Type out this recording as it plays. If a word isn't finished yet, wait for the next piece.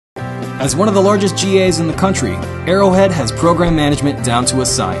As one of the largest GAs in the country, Arrowhead has program management down to a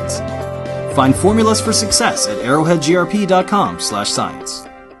science. Find formulas for success at arrowheadgrp.com/science.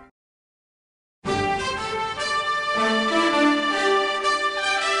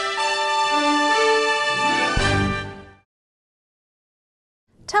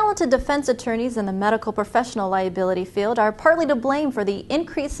 Talented defense attorneys in the medical professional liability field are partly to blame for the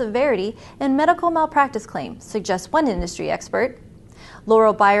increased severity in medical malpractice claims, suggests one industry expert.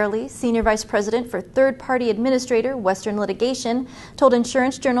 Laurel Byerly, Senior Vice President for Third-Party Administrator, Western Litigation, told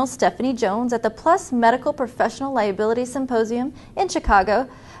Insurance Journal's Stephanie Jones at the Plus Medical Professional Liability Symposium in Chicago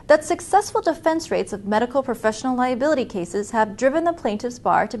that successful defense rates of medical professional liability cases have driven the plaintiffs'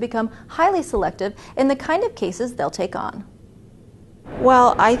 bar to become highly selective in the kind of cases they'll take on.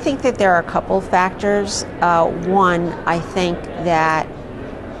 Well, I think that there are a couple factors. One, I think that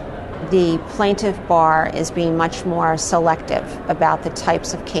the plaintiff bar is being much more selective about the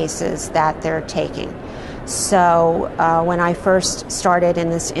types of cases that they're taking. So when I first started in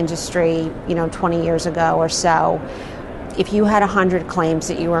this industry, 20 years ago or so, if you had 100 claims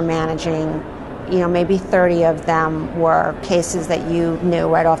that you were managing, maybe 30 of them were cases that you knew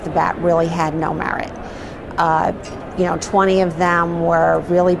right off the bat really had no merit. 20 of them were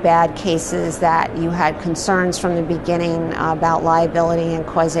really bad cases that you had concerns from the beginning about liability and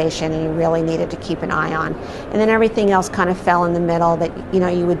causation, and you really needed to keep an eye on. And then everything else kind of fell in the middle that,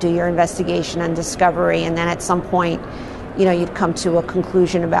 you would do your investigation and discovery, and then at some point, you'd come to a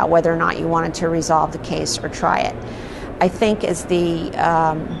conclusion about whether or not you wanted to resolve the case or try it. I think as the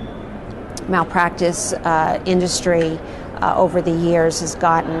malpractice industry over the years has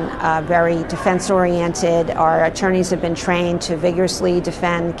gotten very defense-oriented. Our attorneys have been trained to vigorously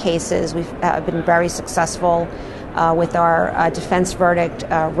defend cases. We've been very successful with our defense verdict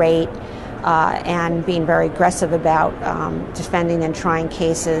rate and being very aggressive about defending and trying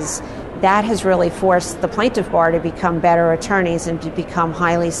cases. That has really forced the plaintiff bar to become better attorneys and to become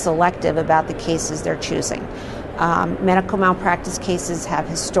highly selective about the cases they're choosing. Medical malpractice cases have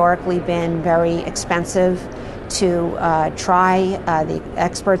historically been very expensive to try. The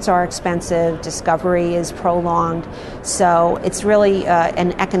experts are expensive, discovery is prolonged, so it's really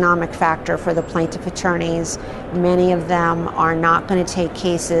an economic factor for the plaintiff attorneys. Many of them are not going to take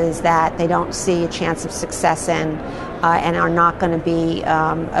cases that they don't see a chance of success in and are not going to be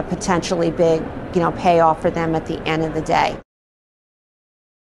a potentially big payoff for them at the end of the day.